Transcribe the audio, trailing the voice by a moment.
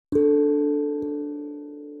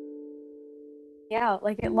out.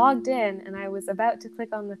 Like, it logged in, and I was about to click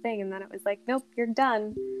on the thing, and then it was like, nope, you're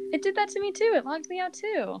done. It did that to me too. It logged me out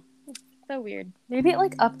too. So weird. Maybe it,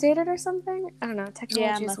 like, updated or something? I don't know.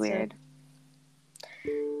 Technology is weird.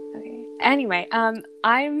 Okay. Anyway,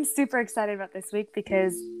 I'm super excited about this week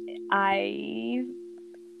because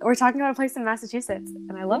we're talking about a place in Massachusetts,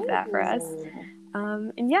 and I love that for us.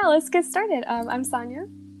 And yeah, let's get started. I'm Sonia.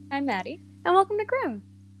 I'm Maddie. And welcome to Grimm.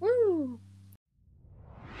 Woo!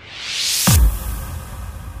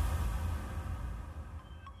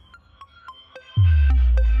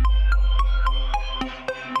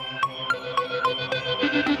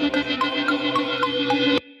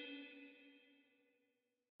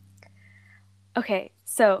 Okay,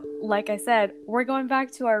 so like I said, we're going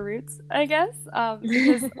back to our roots, I guess,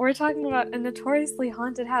 because we're talking about a notoriously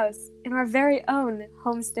haunted house in our very own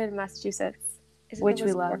home state of Massachusetts, which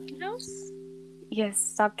we love. House? Yes,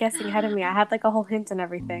 stop guessing ahead of me. I had like a whole hint and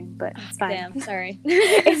everything, but it's fine. Damn, sorry.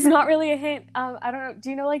 It's not really a hint. I don't know. Do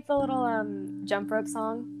you know like the little jump rope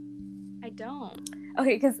song? I don't.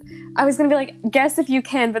 Okay, because I was gonna be like, guess if you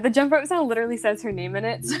can, but the jump rope song literally says her name in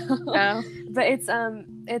it. So. Oh. But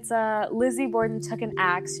it's Lizzie Borden took an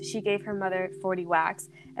axe. She gave her mother 40 whacks,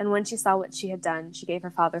 and when she saw what she had done, she gave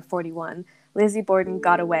her father 41. Lizzie Borden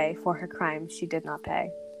got away for her crime she did not pay.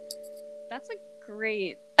 That's a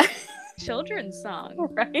great children's song,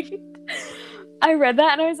 right? I read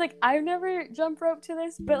that and I was like, I've never jump roped to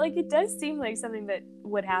this, but like it does seem like something that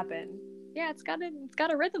would happen. Yeah, it's got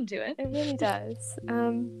a rhythm to it. It really does.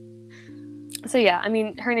 So yeah, I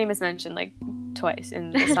mean, her name is mentioned like twice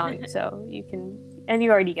in the song, so you can, and you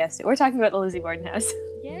already guessed it. We're talking about the Lizzie Borden house.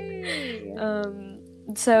 Yay!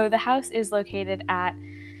 So the house is located at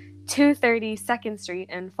 230 2nd Street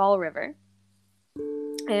in Fall River.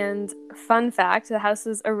 And fun fact, the house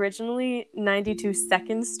was originally 92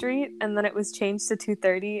 2nd Street, and then it was changed to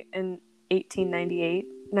 230 in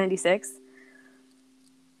 1896.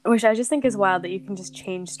 Which I just think is wild that you can just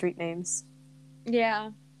change street names. Yeah,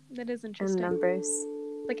 that is interesting. And numbers.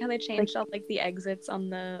 Like how they changed all like the exits on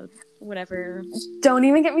the whatever. Don't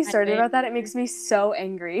even get me started about that. It makes me so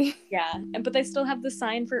angry. Yeah, but they still have the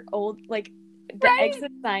sign for old, like the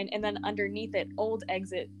exit sign, and then underneath it, old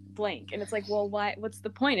exit blank. And it's like, well, why? What's the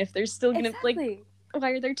point if there's still gonna like? Why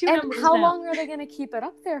are there two numbers? And how long are they gonna keep it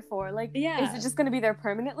up there for? Like, yeah, is it just gonna be there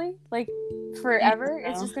permanently? Like, forever?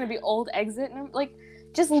 It's just gonna be old exit like.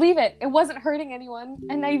 Just leave it. It wasn't hurting anyone.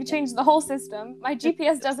 And now you've changed the whole system. My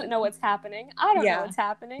GPS doesn't know what's happening. I don't know what's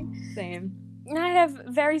happening. Same. And I have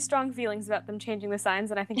very strong feelings about them changing the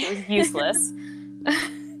signs, and I think it was useless.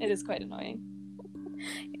 It is quite annoying.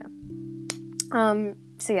 Yeah.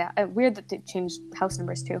 So yeah, weird that they changed house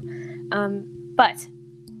numbers too. But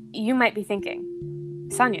you might be thinking,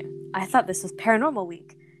 Sonia, I thought this was Paranormal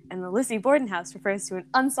Week, and the Lizzie Borden house refers to an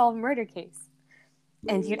unsolved murder case.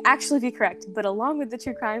 And you'd actually be correct, but along with the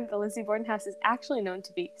true crime, the Lizzie Borden house is actually known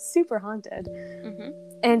to be super haunted. Mm-hmm.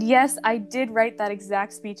 And yes, I did write that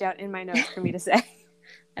exact speech out in my notes for me to say.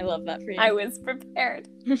 I love that for you. I was prepared.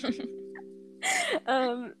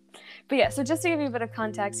 But yeah, so just to give you a bit of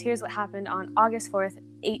context, here's what happened on August 4th,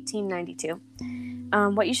 1892.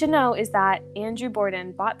 What you should know is that Andrew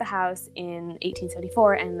Borden bought the house in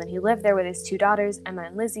 1874, and then he lived there with his two daughters, Emma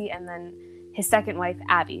and Lizzie, and then his second wife,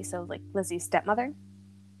 Abby, so like Lizzie's stepmother.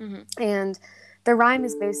 Mm-hmm. And the rhyme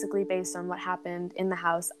is basically based on what happened in the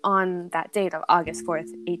house on that date of August 4th,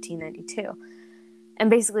 1892. And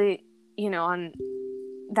basically,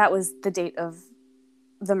 that was the date of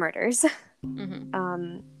the murders.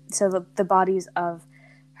 Mm-hmm. So the bodies of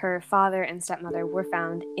her father and stepmother were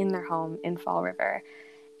found in their home in Fall River.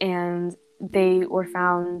 And they were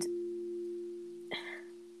found...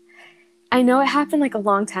 I know it happened like a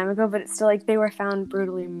long time ago, but it's still like they were found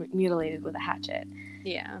brutally mutilated with a hatchet.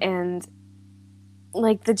 Yeah. And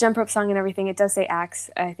like the jump rope song and everything, it does say axe.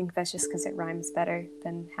 I think that's just because it rhymes better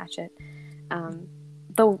than hatchet.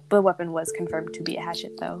 The weapon was confirmed to be a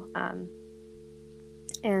hatchet though.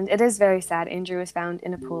 And it is very sad. Andrew was found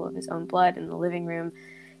in a pool of his own blood in the living room.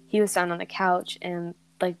 He was found on the couch, and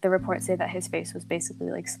like the reports say that his face was basically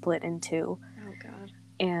like split in two. Oh God.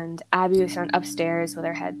 And Abby was found upstairs with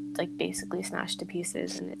her head like basically smashed to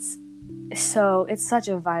pieces, and it's such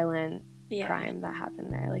a violent crime that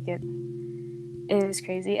happened there. Like it is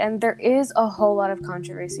crazy, and there is a whole lot of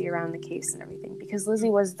controversy around the case and everything because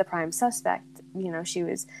Lizzie was the prime suspect. She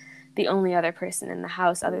was the only other person in the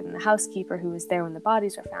house other than the housekeeper who was there when the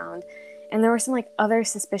bodies were found, and there were some like other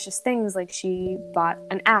suspicious things, like she bought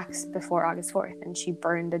an axe before August 4th and she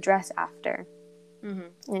burned a dress after.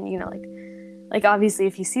 Mm-hmm. And like obviously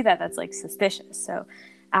if you see that, that's like suspicious. So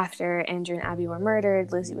after Andrew and Abby were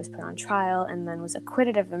murdered, Lizzie was put on trial and then was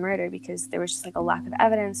acquitted of the murder because there was just like a lack of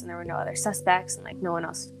evidence and there were no other suspects and like no one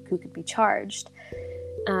else who could be charged.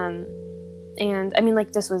 And I mean,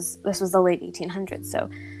 like this was the late 1800s, so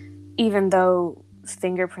even though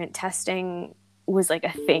fingerprint testing was like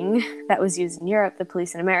a thing that was used in Europe, the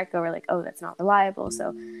police in America were like, oh, that's not reliable.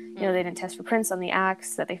 So, you know, they didn't test for prints on the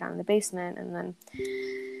axe that they found in the basement. And then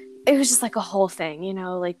it was just like a whole thing, you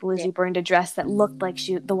know, like Lizzie burned a dress that looked like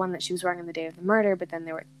the one that she was wearing on the day of the murder, but then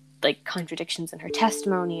there were like contradictions in her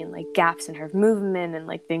testimony and like gaps in her movement and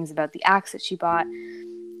like things about the axe that she bought.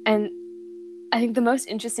 And I think the most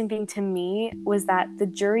interesting thing to me was that the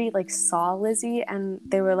jury like saw Lizzie and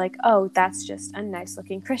they were like, oh, that's just a nice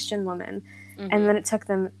looking Christian woman. And then it took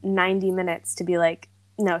them 90 minutes to be like,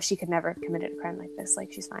 no, she could never have committed a crime like this.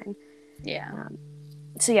 Like, she's fine. Yeah.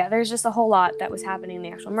 So yeah, there's just a whole lot that was happening in the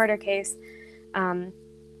actual murder case.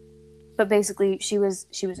 But basically she was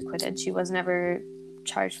acquitted. She was never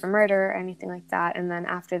charged for murder or anything like that. And then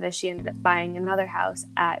after this, she ended up buying another house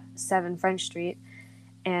at 7 French Street.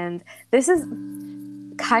 And this is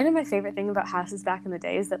kind of my favorite thing about houses back in the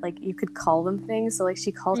day is that like you could call them things. So like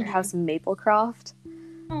she called her house Maplecroft.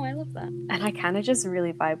 Oh, I love that. And I kind of just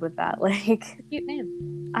really vibe with that. Like, cute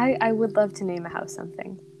name. I would love to name a house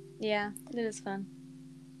something. Yeah, it is fun.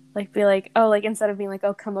 Like, be like, oh, like instead of being like,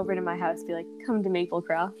 oh, come over to my house, be like, come to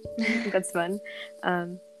Maplecroft. I think that's fun.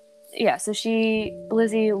 Yeah, so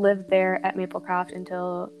Lizzie lived there at Maplecroft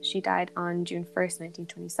until she died on June 1st,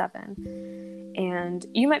 1927. And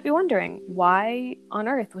you might be wondering, why on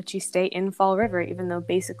earth would she stay in Fall River, even though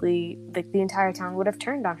basically like the entire town would have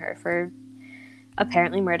turned on her for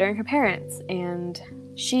apparently murdering her parents? And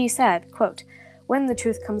she said, quote, "When the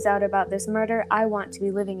truth comes out about this murder, I want to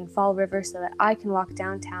be living in Fall River so that I can walk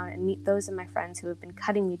downtown and meet those of my friends who have been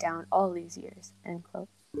cutting me down all these years," end quote.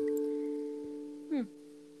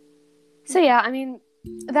 So yeah, I mean,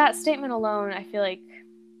 that statement alone, I feel like,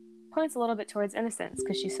 points a little bit towards innocence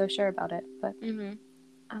because she's so sure about it. But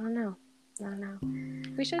I don't know.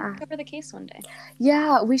 We should cover the case one day.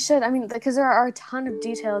 Yeah, we should. I mean, because there are a ton of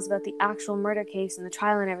details about the actual murder case and the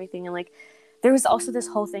trial and everything. And like, there was also this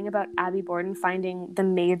whole thing about Abby Borden finding the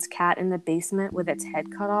maid's cat in the basement with its head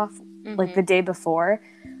cut off, like the day before,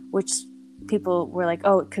 which people were like,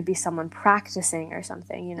 oh, it could be someone practicing or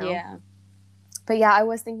something, you know? Yeah. But yeah, I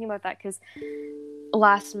was thinking about that because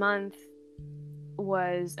last month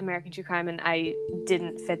was American True Crime and I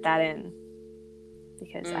didn't fit that in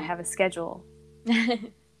because I have a schedule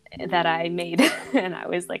that I made and I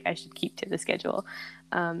was like, I should keep to the schedule.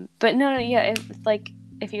 But no, yeah,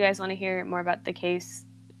 if you guys want to hear more about the case,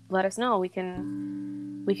 let us know. We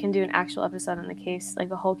can do an actual episode on the case, like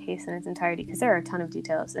the whole case in its entirety, because there are a ton of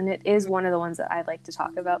details, and it is one of the ones that I like to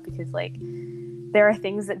talk about because like there are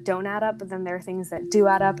things that don't add up, but then there are things that do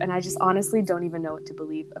add up, and I just honestly don't even know what to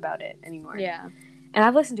believe about it anymore. Yeah. And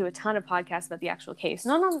I've listened to a ton of podcasts about the actual case,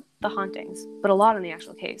 not on the hauntings, but a lot on the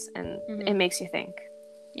actual case, and it makes you think.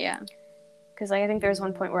 Yeah. Because like, I think there was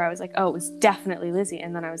one point where I was like, oh, it was definitely Lizzie,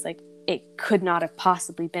 and then I was like, it could not have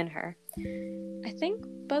possibly been her. I think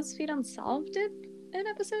BuzzFeed Unsolved did an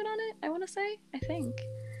episode on it, I want to say. I think.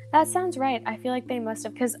 That sounds right. I feel like they must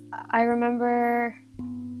have, because I remember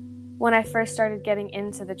when I first started getting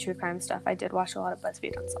into the true crime stuff, I did watch a lot of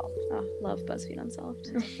BuzzFeed Unsolved. Oh, love BuzzFeed Unsolved.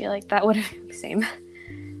 I feel like that would have been same. I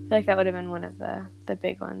feel like that would have been one of the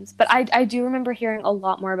big ones. But I do remember hearing a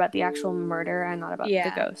lot more about the actual murder and not about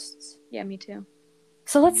the ghosts. Yeah, me too.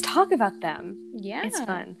 So let's talk about them. Yeah. It's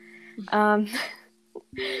fun.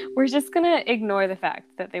 We're just gonna ignore the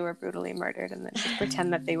fact that they were brutally murdered and then just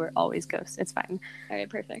pretend that they were always ghosts. It's fine. All right,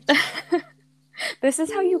 perfect. This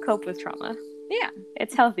is how you cope with trauma. Yeah.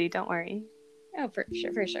 It's healthy, don't worry. Oh, for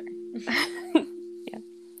sure. Yeah.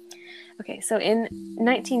 Okay, so in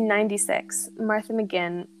 1996, Martha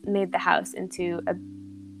McGinn made the house into a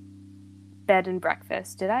bed and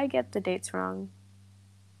breakfast. Did I get the dates wrong?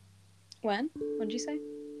 When? What did you say?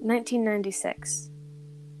 1996.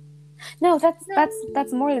 No,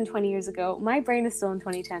 that's more than 20 years ago. My brain is still in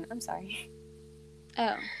 2010. I'm sorry.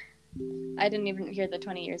 Oh. I didn't even hear the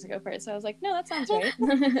 20 years ago part, so I was like, no, that sounds right.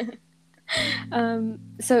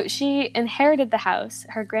 So she inherited the house.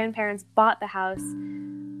 Her grandparents bought the house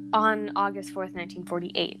on August 4th,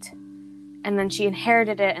 1948. And then she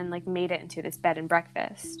inherited it and like made it into this bed and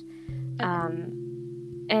breakfast. Okay.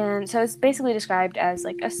 And so it's basically described as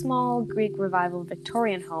like a small Greek revival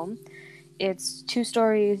Victorian home. It's 2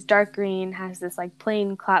 stories, dark green, has this like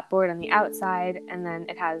plain clapboard on the outside, and then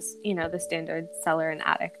it has, you know, the standard cellar and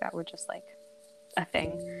attic that were just like a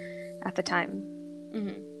thing at the time.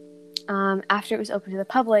 After it was open to the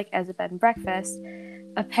public as a bed and breakfast,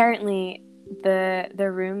 apparently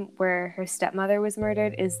the room where her stepmother was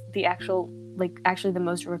murdered is actually the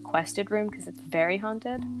most requested room because it's very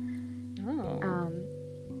haunted. Oh.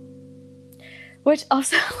 Which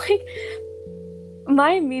also, like,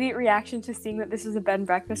 my immediate reaction to seeing that this was a bed and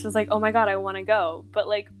breakfast was like, oh my god, I want to go. But,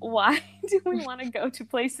 like, why do we want to go to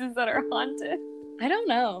places that are haunted? I don't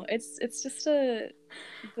know. It's just the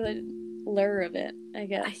lure of it, I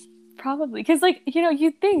guess. Probably. Because, like, you know,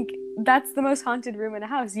 you'd think that's the most haunted room in a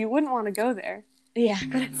house. You wouldn't want to go there. Yeah.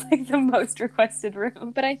 But it's, like, the most requested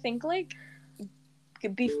room. But I think, like,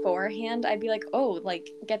 beforehand, I'd be like, oh, like,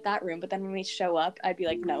 get that room. But then when we show up, I'd be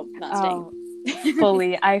like, no, not staying.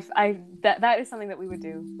 Fully. That is something that we would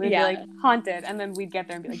do. We'd be like, haunted, and then we'd get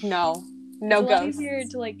there and be like, no it's ghosts. a lot easier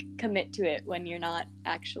to, like, commit to it when you're not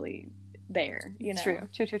actually there, you know. True.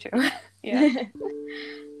 Yeah.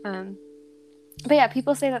 But yeah,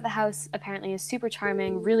 people say that the house apparently is super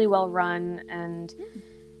charming, really well run, and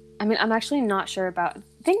I mean, I'm actually not sure about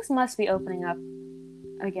things. Must be opening up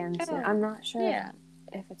again soon. I'm not sure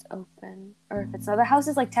if it's open or if it's not. The house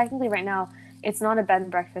is, like, technically right now it's not a bed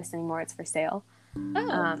and breakfast anymore. It's for sale.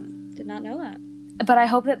 Did not know that. But I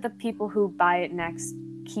hope that the people who buy it next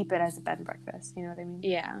keep it as a bed and breakfast. You know what I mean?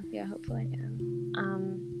 Yeah, hopefully. Yeah.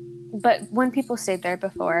 But when people stayed there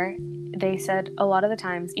before, they said a lot of the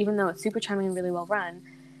times, even though it's super charming and really well run,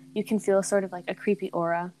 you can feel sort of like a creepy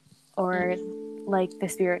aura, or like the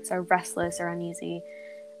spirits are restless or uneasy.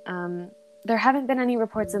 There haven't been any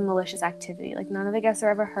reports of malicious activity. Like, none of the guests are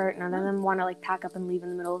ever hurt. None of them want to, like, pack up and leave in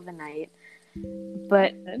the middle of the night.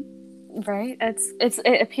 But right,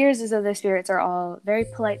 it appears as though the spirits are all very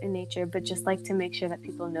polite in nature, but just like to make sure that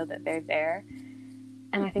people know that they're there.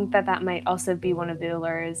 And I think that might also be one of the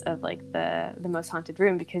allures of, like, the most haunted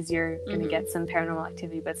room, because you're gonna get some paranormal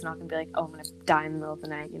activity, but it's not gonna be like, oh, I'm gonna die in the middle of the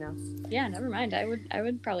night, you know? Yeah, never mind. I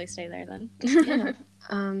would probably stay there then. Yeah.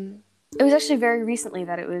 It was actually very recently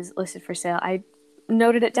that it was listed for sale. I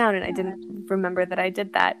noted it down and I didn't remember that I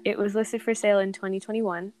did that. It was listed for sale in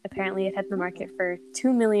 2021. Apparently it hit the market for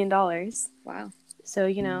 $2 million. Wow. So,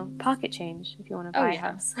 you know, pocket change if you want to buy a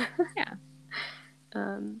house. Yeah.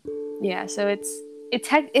 Yeah, so it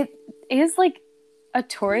is like a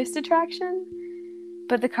tourist attraction,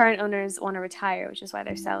 but the current owners want to retire, which is why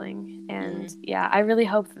they're selling. And yeah, I really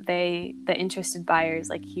hope that the interested buyers,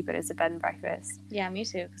 like, keep it as a bed and breakfast. Yeah, me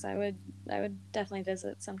too, because I would definitely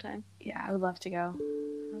visit sometime. Yeah, I would love to go.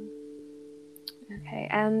 Okay,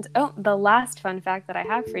 and the last fun fact that I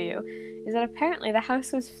have for you is that apparently the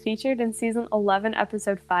house was featured in season 11,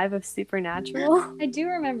 episode 5 of Supernatural. I do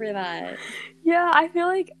remember that. Yeah, I feel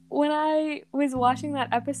like when I was watching that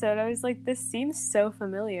episode, I was like, this seems so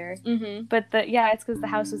familiar. Mm-hmm. But it's because the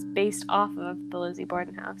house was based off of the Lizzie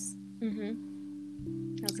Borden house.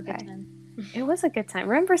 Mm-hmm. That was a good time. It was a good time.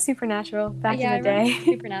 Remember Supernatural back in the day? The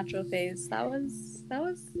Supernatural phase. That was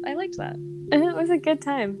I liked that. It was a good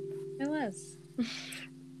time. It was.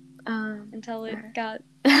 Until it got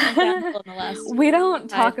in the last. We don't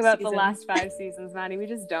talk about the last 5 seasons, Maddie. We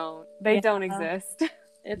just don't. They don't exist.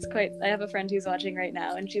 It's quite. I have a friend who's watching right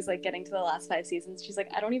now, and she's like getting to the last 5 seasons. She's like,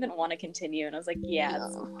 I don't even want to continue, and I was like, yeah,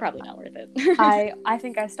 it's probably not worth it. I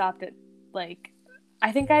think I stopped at, like,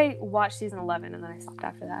 I think I watched season 11 and then I stopped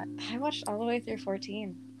after that. I watched all the way through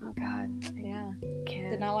 14. Oh god. Yeah.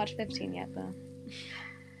 Did not watch 15 yet though.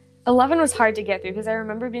 11 was hard to get through because I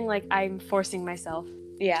remember being like, I'm forcing myself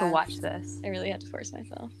to watch this. I really had to force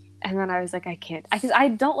myself. And then I was like, I can't. Because I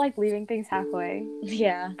don't like leaving things halfway.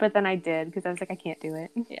 Yeah. But then I did because I was like, I can't do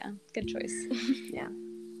it. Yeah. Good choice. Yeah.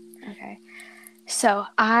 Okay. So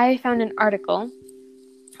I found an article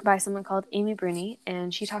by someone called Amy Bruni,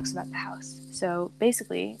 and she talks about the house. So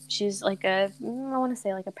basically, she's like I want to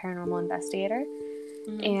say like a paranormal investigator.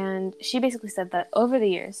 Mm-hmm. And she basically said that over the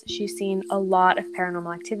years, she's seen a lot of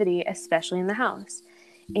paranormal activity, especially in the house.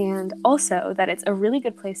 And also that it's a really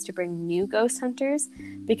good place to bring new ghost hunters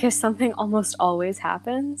because something almost always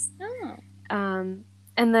happens. Oh. And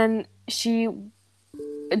then she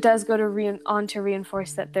does go on to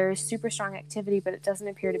reinforce that there is super strong activity, but it doesn't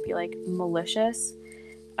appear to be like malicious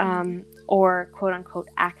or quote unquote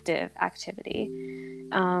active activity.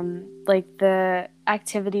 Like the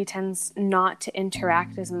activity tends not to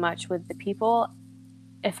interact as much with the people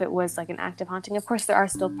if it was like an active haunting. Of course, there are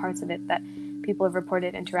still parts of it that people have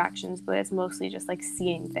reported interactions, but it's mostly just like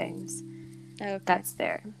seeing things that's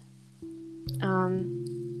there.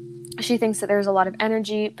 She thinks that there's a lot of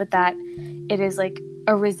energy, but that it is like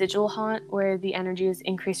a residual haunt where the energy is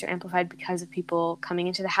increased or amplified because of people coming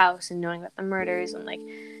into the house and knowing about the murders and like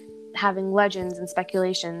having legends and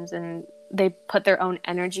speculations, and they put their own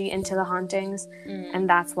energy into the hauntings, and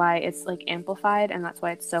that's why it's like amplified, and that's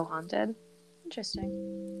why it's so haunted. Interesting.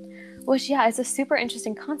 Which, yeah, it's a super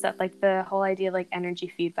interesting concept. Like, the whole idea of, like, energy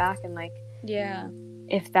feedback and, like... Yeah.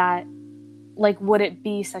 If that... Like, would it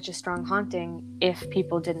be such a strong haunting if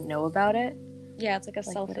people didn't know about it? Yeah, it's like a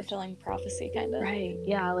self-fulfilling prophecy, kind of. Right,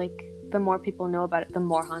 yeah, like, the more people know about it, the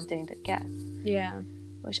more haunting it gets. Yeah.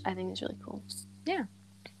 Which I think is really cool. Yeah.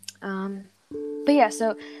 But yeah,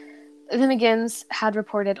 so the McGinns had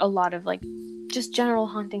reported a lot of, like, just general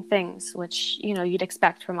haunting things, which, you know, you'd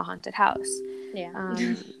expect from a haunted house. Yeah.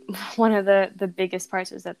 One of the biggest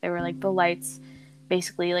parts was that they were, like, the lights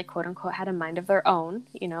basically, like, quote unquote, had a mind of their own.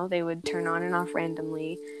 You know, they would turn on and off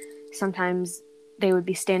randomly. Sometimes they would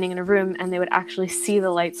be standing in a room and they would actually see the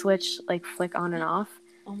light switch, like, flick on and off.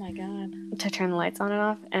 Oh my god. To turn the lights on and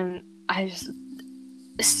off. And I just...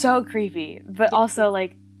 So creepy. But also,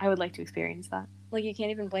 like, I would like to experience that. Like, you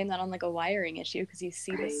can't even blame that on, like, a wiring issue because you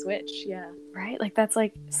see the switch. Yeah. Right? Like, that's,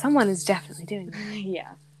 like, someone is definitely doing that.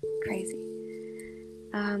 Yeah. Crazy.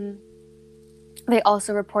 They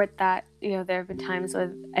also report that, you know, there have been times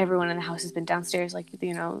when everyone in the house has been downstairs, like,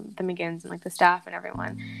 you know, the McGinns and, like, the staff and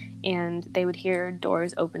everyone, and they would hear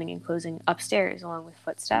doors opening and closing upstairs along with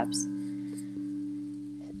footsteps.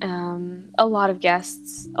 A lot of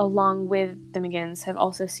guests, along with the McGinns, have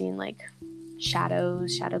also seen, like, shadow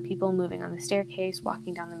people moving on the staircase,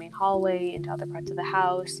 walking down the main hallway into other parts of the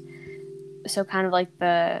house. So kind of like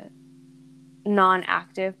the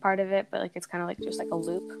non-active part of it, but, like, it's kind of like just like a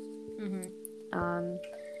loop. Mm-hmm.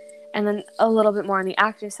 And then a little bit more on the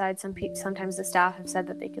active side, sometimes the staff have said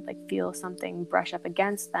that they could, like, feel something brush up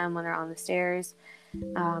against them when they're on the stairs,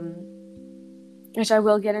 which I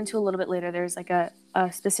will get into a little bit later. There's, like, a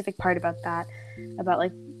specific part about that, about,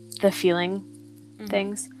 like, the feeling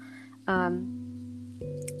things.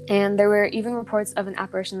 And there were even reports of an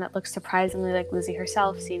apparition that looks surprisingly like Lizzie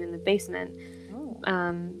herself, seen in the basement.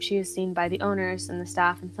 She was seen by the owners and the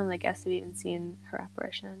staff, and some of the guests have even seen her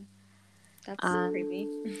apparition. That's creepy.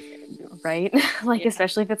 Right? Like,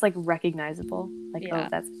 especially if it's, like, recognizable. Like, oh,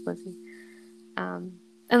 that's Lizzie. And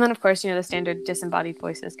then, of course, you know, the standard disembodied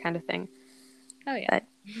voices kind of thing. Oh, yeah. That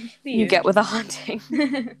you get with a haunting.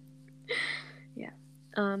 Yeah.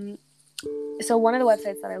 So one of the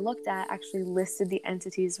websites that I looked at actually listed the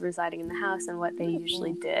entities residing in the house and what they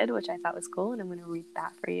usually did, which I thought was cool, and I'm going to read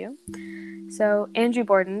that for you. So Andrew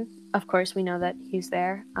Borden, of course, we know that he's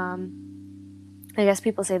there. I guess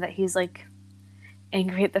people say that he's, like,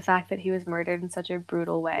 angry at the fact that he was murdered in such a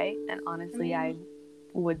brutal way, and honestly, I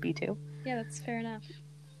would be too. Yeah, that's fair enough.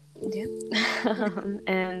 Yeah.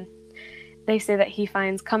 And they say that he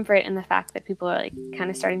finds comfort in the fact that people are, like, kind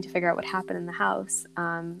of starting to figure out what happened in the house.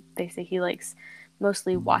 They say he likes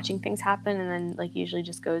mostly watching things happen, and then, like, usually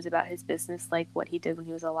just goes about his business like what he did when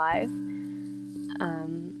he was alive.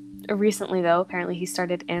 Recently, though, apparently he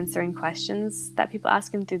started answering questions that people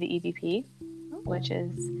ask him through the EVP, which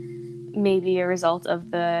is maybe a result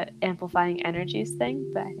of the amplifying energies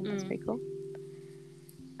thing, but I think that's pretty cool.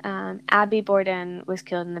 Abby Borden was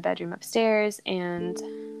killed in the bedroom upstairs, and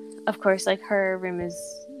of course, like, her room is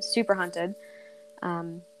super haunted.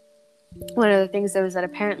 One of the things, though, is that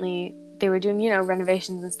apparently they were doing, you know,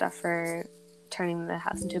 renovations and stuff for turning the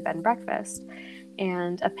house into a bed and breakfast.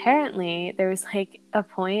 And apparently there was, like, a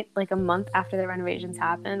point, like, a month after the renovations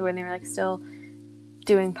happened, when they were, like, still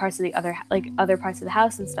doing parts of the other parts of the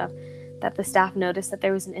house and stuff, that the staff noticed that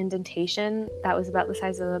there was an indentation that was about the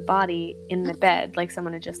size of the body in the bed, like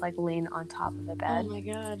someone had just, like, lain on top of the bed. Oh my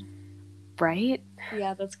god. Right?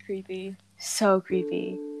 Yeah, that's creepy. So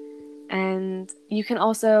creepy. And you can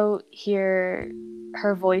also hear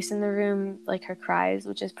her voice in the room, like her cries,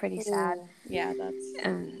 which is pretty sad. Yeah, that's...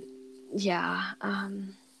 Yeah.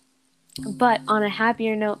 But on a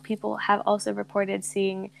happier note, people have also reported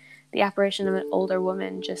seeing the apparition of an older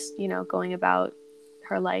woman just, you know, going about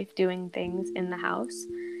her life, doing things in the house.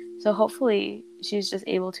 So hopefully she's just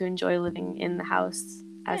able to enjoy living in the house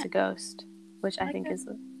as a ghost, which I think is...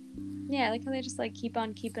 Yeah, I like how they just, like, keep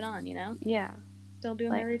on keeping on, you know? Yeah. Still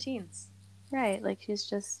doing their routines. Right, like, she's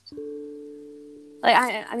just... Like,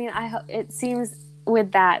 I mean, I hope it seems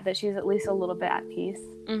with that she's at least a little bit at peace.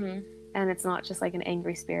 Mm-hmm. And it's not just, like, an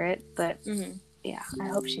angry spirit, but, yeah, I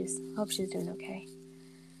hope she's doing okay.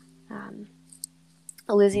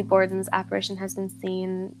 Lizzie Borden's apparition has been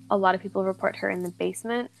seen. A lot of people report her in the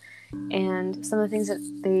basement, and some of the things that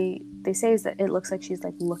they say is that it looks like she's,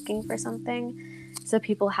 like, looking for something. So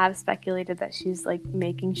people have speculated that she's, like,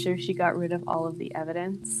 making sure she got rid of all of the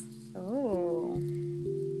evidence. Oh.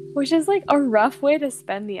 Which is, like, a rough way to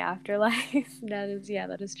spend the afterlife.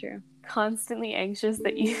 That is true. Constantly anxious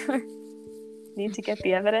that you need to get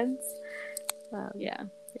the evidence.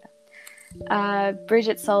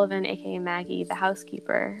 Bridget Sullivan, aka Maggie, the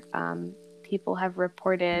housekeeper, people have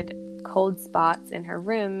reported cold spots in her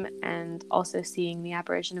room and also seeing the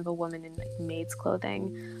apparition of a woman in like maid's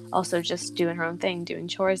clothing, also just doing her own thing, doing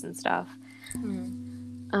chores and stuff.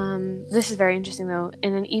 This is very interesting though.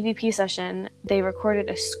 In an EVP session, they recorded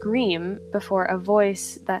a scream before a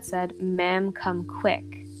voice that said, "Ma'am, come quick."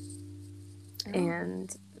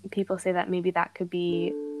 And people say that maybe that could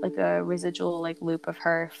be like a residual like loop of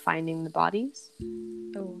her finding the bodies.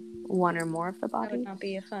 One or more of the bodies. That would not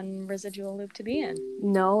be a fun residual loop to be in.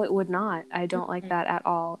 No, it would not. I don't like that at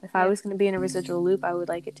all. If I was going to be in a residual loop, I would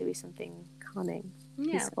like it to be something calming,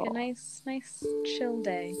 peaceful. Like a nice chill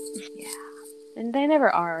day. Yeah. And they never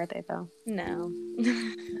are they, though? No.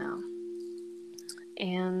 No.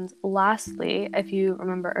 And lastly, if you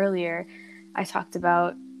remember earlier, I talked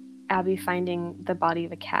about Abby finding the body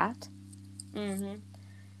of a cat.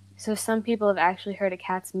 So some people have actually heard a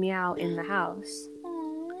cat's meow in the house.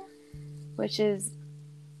 Aww. Which is,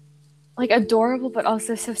 like, adorable, but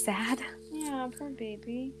also so sad. Yeah, poor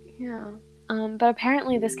baby. Yeah. But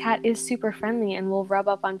apparently this cat is super friendly and will rub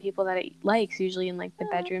up on people that it likes, usually in, like, the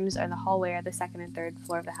bedrooms or the hallway or the second and third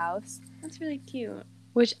floor of the house. That's really cute.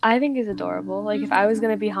 Which I think is adorable. Like, if I was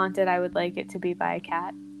going to be haunted, I would like it to be by a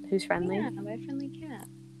cat who's friendly. Yeah, by a friendly cat.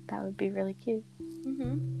 That would be really cute.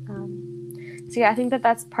 So, yeah, I think that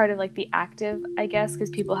that's part of, like, the active, I guess, because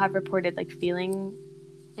people have reported, like, feeling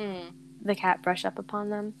the cat brush up upon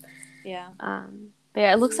them. Yeah. But,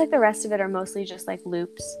 yeah, it looks like the rest of it are mostly just, like,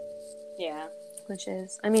 loops. Yeah. Which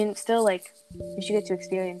is, I mean, still, like, you should get to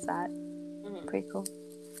experience that. Pretty cool.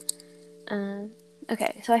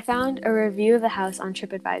 Okay, so I found a review of the house on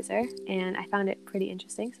TripAdvisor, and I found it pretty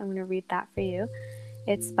interesting, so I'm going to read that for you.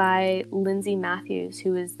 It's by Lindsay Matthews,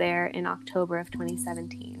 who was there in October of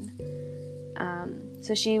 2017.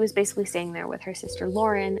 So she was basically staying there with her sister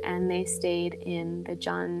Lauren, and they stayed in the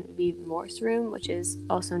John V. Morse room, which is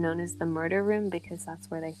also known as the murder room because that's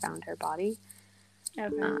where they found her body.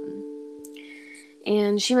 Okay.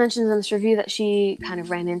 And she mentions in this review that she kind of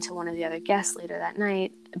ran into one of the other guests later that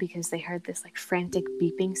night because they heard this like frantic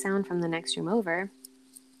beeping sound from the next room over.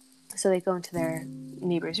 So they go into their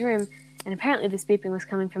neighbor's room, and apparently this beeping was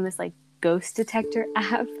coming from this like ghost detector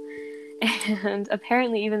app. And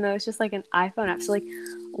apparently, even though it's just like an iPhone app, so like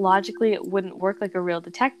logically it wouldn't work like a real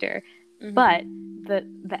detector, but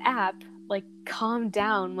the app like calmed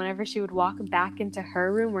down whenever she would walk back into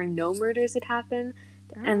her room where no murders had happened,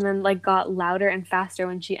 and then like got louder and faster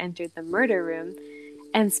when she entered the murder room,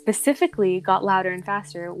 and specifically got louder and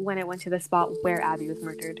faster when it went to the spot where Abby was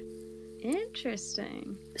murdered.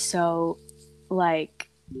 Interesting. So,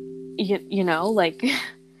 like, you know, like,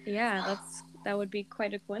 yeah, that would be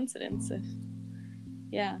quite a coincidence if,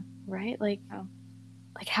 yeah. Right? Like,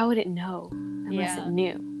 how would it know unless it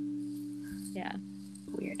knew? Yeah.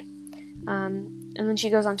 Weird. And then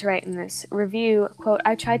she goes on to write in this review, quote,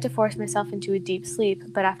 "I tried to force myself into a deep sleep,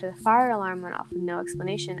 but after the fire alarm went off with no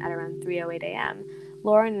explanation at around 3:08 a.m.,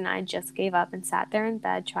 Lauren and I just gave up and sat there in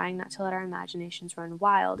bed trying not to let our imaginations run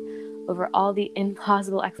wild over all the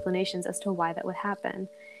implausible explanations as to why that would happen.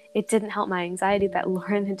 It didn't help my anxiety that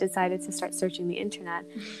Lauren had decided to start searching the internet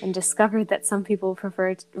and discovered that some people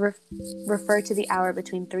refer to the hour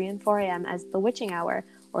between 3 and 4 a.m. as the witching hour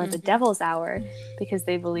or the devil's hour because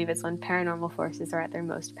they believe it's when paranormal forces are at their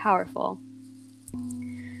most powerful.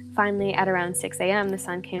 Finally, at around 6 a.m., the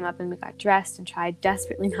sun came up and we got dressed and tried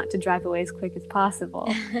desperately not to drive away as quick as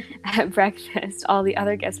possible. At breakfast, all the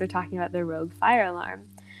other guests were talking about their rogue fire alarm.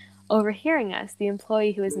 Overhearing us, the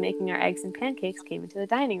employee who was making our eggs and pancakes came into the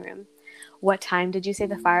dining room. "What time did you say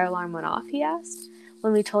the fire alarm went off?" he asked.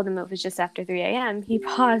 When we told him it was just after 3 a.m., he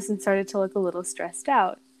paused and started to look a little stressed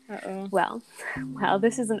out. Uh-oh. Well,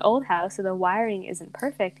 this is an old house, so the wiring isn't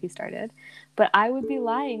perfect, he started. But I would be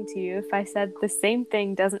lying to you if I said the same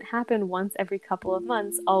thing doesn't happen once every couple of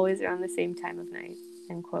months, always around the same time of night.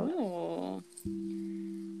 End quote. Oh.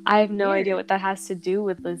 I have no idea what that has to do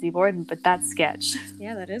with Lizzie Borden, but that's sketch.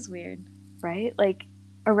 Yeah, that is weird. Right? Like,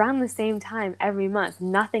 around the same time every month,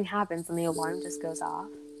 nothing happens and the alarm just goes off.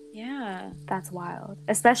 Yeah. That's wild.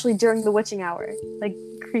 Especially during the witching hour. Like,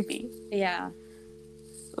 creepy. Yeah.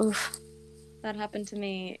 Oof. That happened to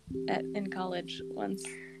me in college once.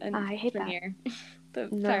 I hate that. The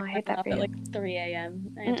I hate that off for you. at like 3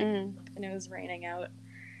 a.m. And it was raining out.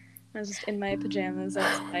 I was just in my pajamas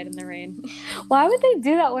outside in the rain. Why would they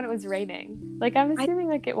do that when it was raining? Like, I'm assuming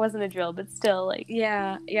like it wasn't a drill, but still, like...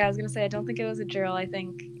 Yeah, I was gonna say, I don't think it was a drill. I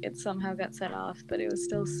think it somehow got set off, but it was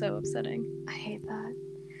still so upsetting. I hate that.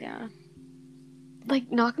 Yeah. Like,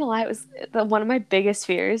 not gonna lie, it was one of my biggest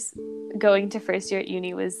fears going to first year at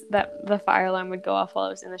uni was that the fire alarm would go off while I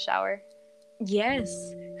was in the shower. Yes.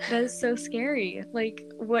 That is so scary. Like,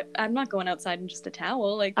 what? I'm not going outside in just a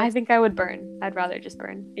towel. Like, I think I would burn. I'd rather just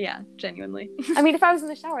burn. Yeah, genuinely. I mean, if I was in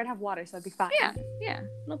the shower, I'd have water, so I'd be fine. Yeah.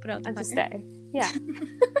 I'll put out the I'd just fire. stay. Yeah.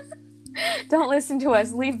 Don't listen to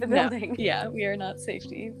us. Leave the No. building. Yeah, we are not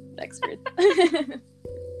safety experts.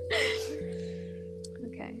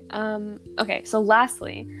 Okay, so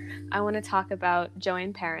lastly, I want to talk about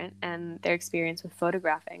Joanne Parent and their experience with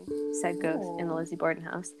photographing said ghost in the Lizzie Borden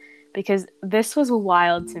house, because this was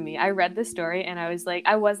wild to me. I read the story and I was like,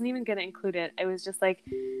 I wasn't even going to include it. It was just like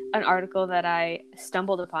an article that I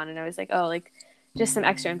stumbled upon, and I was like, oh, like just some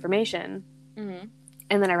extra information. Mm-hmm.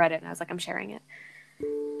 And then I read it and I was like, I'm sharing it.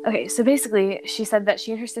 Okay, so basically she said that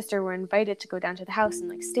she and her sister were invited to go down to the house and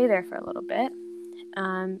like stay there for a little bit.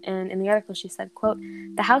 And in the article she said, quote,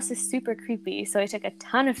 "The house is super creepy, so I took a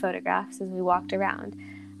ton of photographs as we walked around.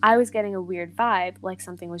 I was getting a weird vibe, like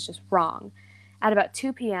something was just wrong. At about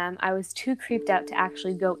 2 p.m., I was too creeped out to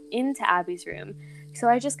actually go into Abby's room, so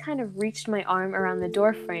I just kind of reached my arm around the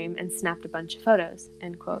door frame and snapped a bunch of photos,"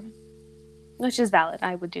 end quote. Which is valid.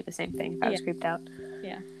 I would do the same thing if I was creeped out.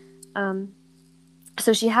 Yeah.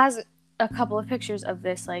 So she has a couple of pictures of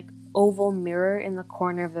this like oval mirror in the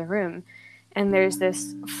corner of the room, and there's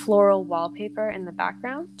this floral wallpaper in the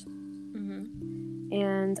background. Mm-hmm.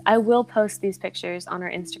 And I will post these pictures on our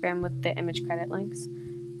Instagram with the image credit links,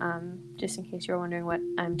 just in case you're wondering what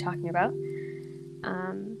I'm talking about.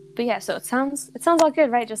 But yeah, so it sounds all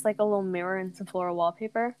good, right? Just like a little mirror and some floral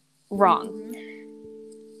wallpaper. Wrong. Mm-hmm.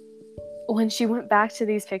 When she went back to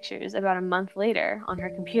these pictures about a month later on her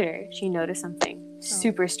computer, she noticed something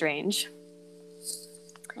super strange.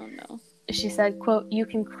 Oh no. She said, quote, "You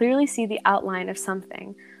can clearly see the outline of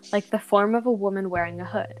something, like the form of a woman wearing a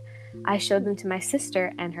hood. I showed them to my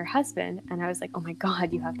sister and her husband, and I was like, oh my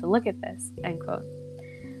God, you have to look at this," end quote.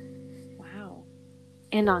 Wow.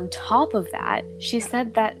 And on top of that, she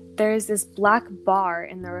said that there's this black bar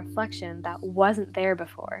in the reflection that wasn't there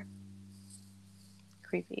before.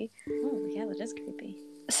 Creepy. Oh, yeah, that is creepy.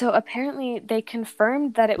 So apparently they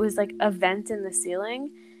confirmed that it was like a vent in the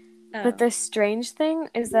ceiling. Oh. But the strange thing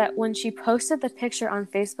is that when she posted the picture on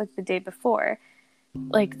Facebook the day before,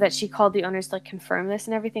 like that she called the owners to like confirm this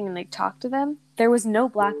and everything and like talk to them, there was no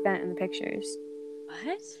black vent in the pictures.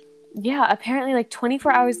 What? Yeah, apparently like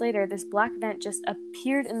 24 hours later, this black vent just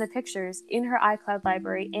appeared in the pictures in her iCloud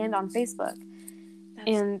library and on Facebook.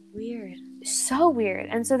 That's weird. So weird.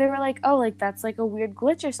 And so they were like, oh, like that's like a weird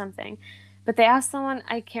glitch or something. But they asked someone,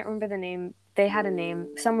 I can't remember the name. They had a name,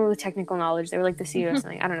 someone with technical knowledge. They were like the CEO or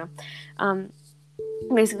something. I don't know.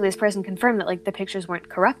 Basically, this person confirmed that like the pictures weren't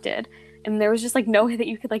corrupted, and there was just like no way that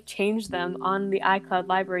you could like change them on the iCloud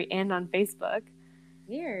library and on Facebook.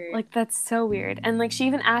 Weird. Like that's so weird. And like she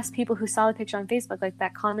even asked people who saw the picture on Facebook, like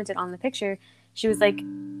that commented on the picture. She was like,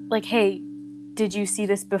 hey, did you see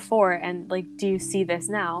this before? And like, do you see this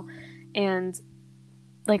now? And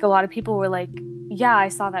like a lot of people were like, yeah, I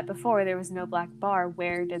saw that before. There was no black bar.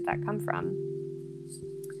 Where did that come from?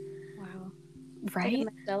 Wow. Right?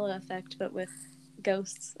 Like a Mandela effect, but with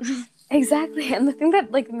ghosts. Exactly. And the thing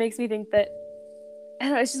that like makes me think that, I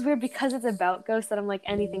don't know, it's just weird because it's about ghosts that I'm like,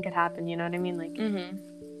 anything could happen. You know what I mean? Like,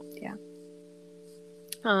 yeah.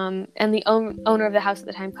 And the owner of the house at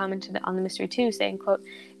the time commented on the mystery too, saying, quote,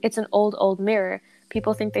 "It's an old mirror.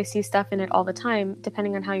 People think they see stuff in it all the time.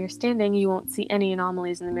 Depending on how you're standing, you won't see any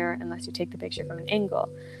anomalies in the mirror unless you take the picture from an angle.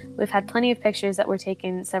 We've had plenty of pictures that were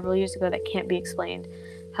taken several years ago that can't be explained.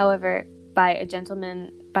 However, by a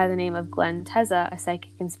gentleman by the name of Glenn Tezza, a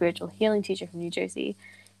psychic and spiritual healing teacher from New Jersey.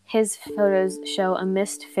 His photos show a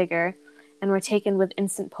mist figure and were taken with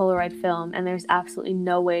instant Polaroid film, and there's absolutely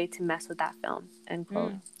no way to mess with that film," end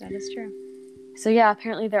quote. That is true. So yeah,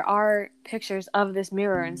 apparently there are pictures of this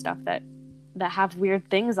mirror and stuff that have weird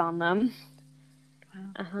things on them. Wow.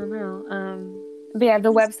 I don't know. But yeah,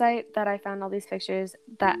 the website that I found all these pictures,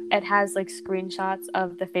 that it has like screenshots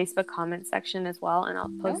of the Facebook comment section as well, and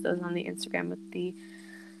I'll post those on the Instagram with the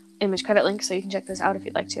image credit link, so you can check those out if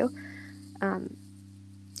you'd like to.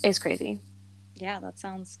 It's crazy. Yeah, that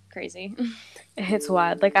sounds crazy. It's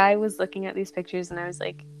wild. Like I was looking at these pictures and I was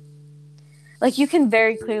like you can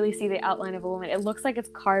very clearly see the outline of a woman. It looks like it's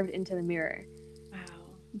carved into the mirror. Wow.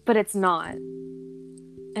 But it's not.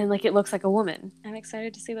 And like it looks like a woman. I'm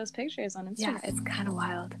excited to see those pictures on Instagram. Yeah, it's kind of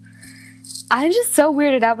wild. I'm just so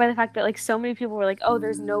weirded out by the fact that like so many people were like, oh,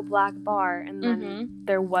 there's no black bar, and then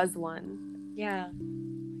there was one. Yeah.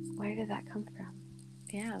 Where did that come from?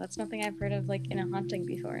 Yeah, that's nothing I've heard of like in a haunting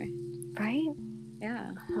before. Right?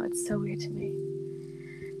 Yeah. Oh, it's so weird to me.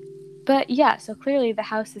 But yeah, so clearly the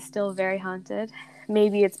house is still very haunted.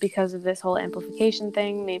 Maybe it's because of this whole amplification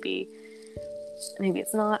thing. Maybe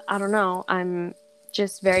it's not. I don't know. I'm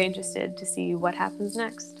just very interested to see what happens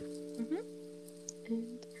next. Mm-hmm.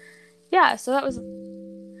 And yeah, so I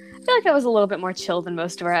feel like that was a little bit more chill than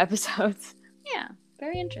most of our episodes. Yeah,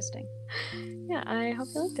 very interesting. Yeah, I hope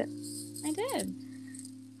you liked it. I did.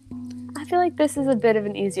 I feel like this is a bit of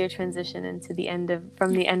an easier transition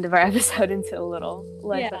from the end of our episode into a little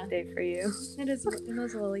life update for you. It was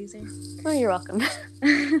a little easier. Oh, you're welcome.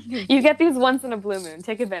 You get these once in a blue moon.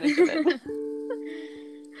 Take advantage of it.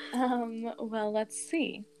 Well, let's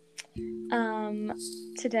see.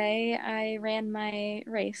 Today I ran my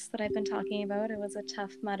race that I've been talking about. It was a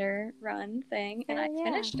Tough Mudder run thing, and I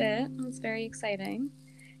finished it. It was very exciting.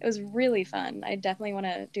 It was really fun. I definitely want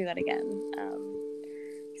to do that again.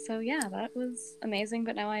 So yeah, that was amazing,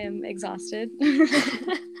 but now I am exhausted.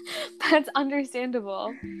 That's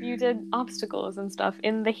understandable. You did obstacles and stuff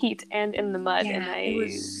in the heat and in the mud. Yeah, and it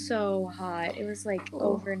was so hot. It was like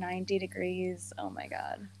over 90 degrees. Oh my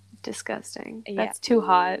god. Disgusting. Yeah. That's too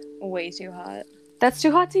hot. Way too hot. That's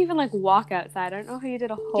too hot to even like walk outside. I don't know how you did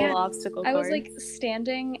a whole obstacle course. I was like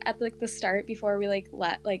standing at like the start before we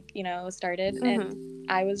started, and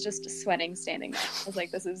I was just sweating standing there. I was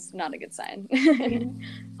like, this is not a good sign.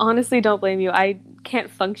 Honestly, don't blame you. I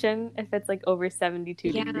can't function if it's like over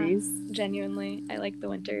 72 degrees. Genuinely, I like the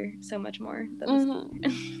winter so much more.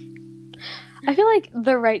 I feel like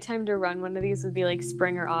the right time to run one of these would be like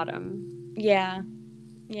spring or autumn. Yeah,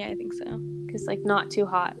 I think so. Because like not too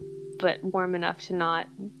hot, but warm enough to not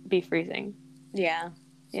be freezing. Yeah.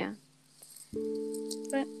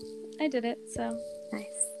 But I did it, so nice.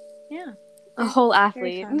 Yeah. A whole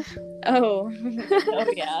athlete. Oh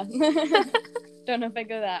yeah. Don't know if I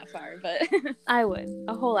go that far, but I would.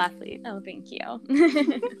 A whole athlete. Oh, thank you.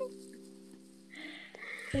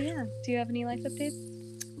 So yeah, do you have any life updates?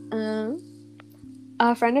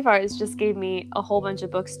 A friend of ours just gave me a whole bunch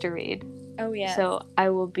of books to read. Oh yeah. So I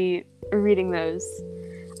will be reading those.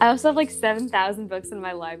 I also have like 7,000 books in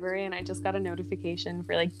my library, and I just got a notification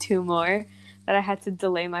for like 2 more that I had to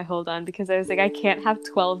delay my hold on because I was like, I can't have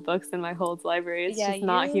 12 books in my Holds library. It's just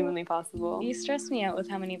not humanly possible. You stress me out with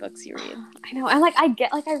how many books you read. I know. And I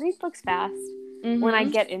read books fast when I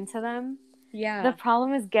get into them. Yeah. The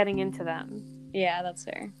problem is getting into them. Yeah, that's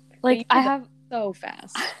fair. Like I have so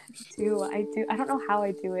fast. I do. I don't know how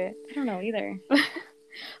I do it. I don't know either.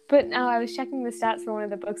 But now I was checking the stats for one of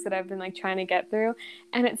the books that I've been like trying to get through,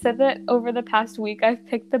 and it said that over the past week I've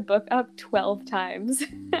picked the book up 12 times.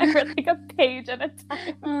 I read like a page at a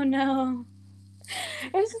time. Oh no.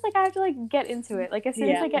 It's just like I have to like get into it. Like as soon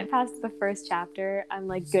as I get past the first chapter, I'm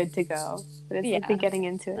like good to go. But it's like the getting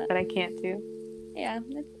into it that I can't do. Yeah,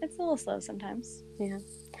 it's a little slow sometimes. Yeah.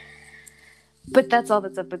 But that's all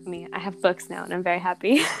that's up with me. I have books now, and I'm very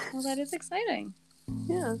happy. Well, that is exciting.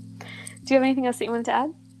 Yeah. Do you have anything else that you wanted to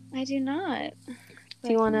add? I do not.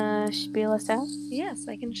 Do you want to spiel us out? Yes,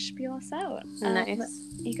 I can spiel us out. Nice.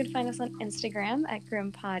 You can find us on Instagram at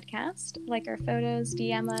Grim Podcast. Like our photos,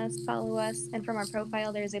 DM us, follow us, and from our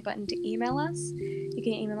profile there's a button to email us. You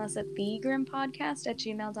can email us at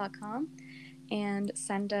thegrimpodcast@gmail.com and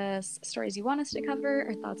send us stories you want us to cover,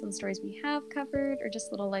 or thoughts on stories we have covered, or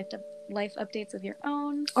just little life updates of your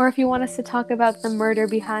own. Or if you want us to talk about the murder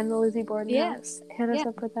behind the Lizzie Borden house, hit us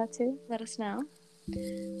up with that too. Let us know.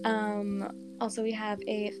 Also, we have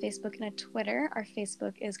a Facebook and a Twitter. Our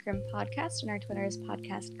Facebook is Grim Podcast, and our Twitter is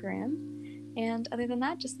Podcast Grim. And other than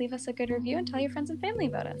that, just leave us a good review and tell your friends and family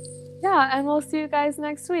about us. Yeah, and we'll see you guys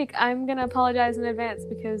next week. I'm going to apologize in advance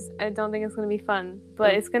because I don't think it's going to be fun,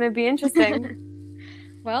 but it's going to be interesting.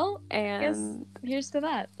 Well, and here's to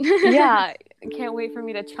that. Yeah, can't wait for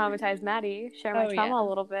me to traumatize Maddie, share my trauma a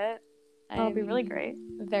little bit. That'll be really great.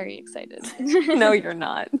 Very excited. No, you're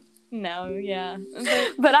not. No, yeah.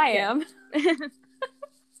 But I am.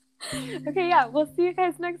 Okay, yeah, we'll see you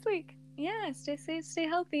guys next week. Yeah, stay safe, stay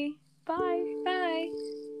healthy. Bye. Bye.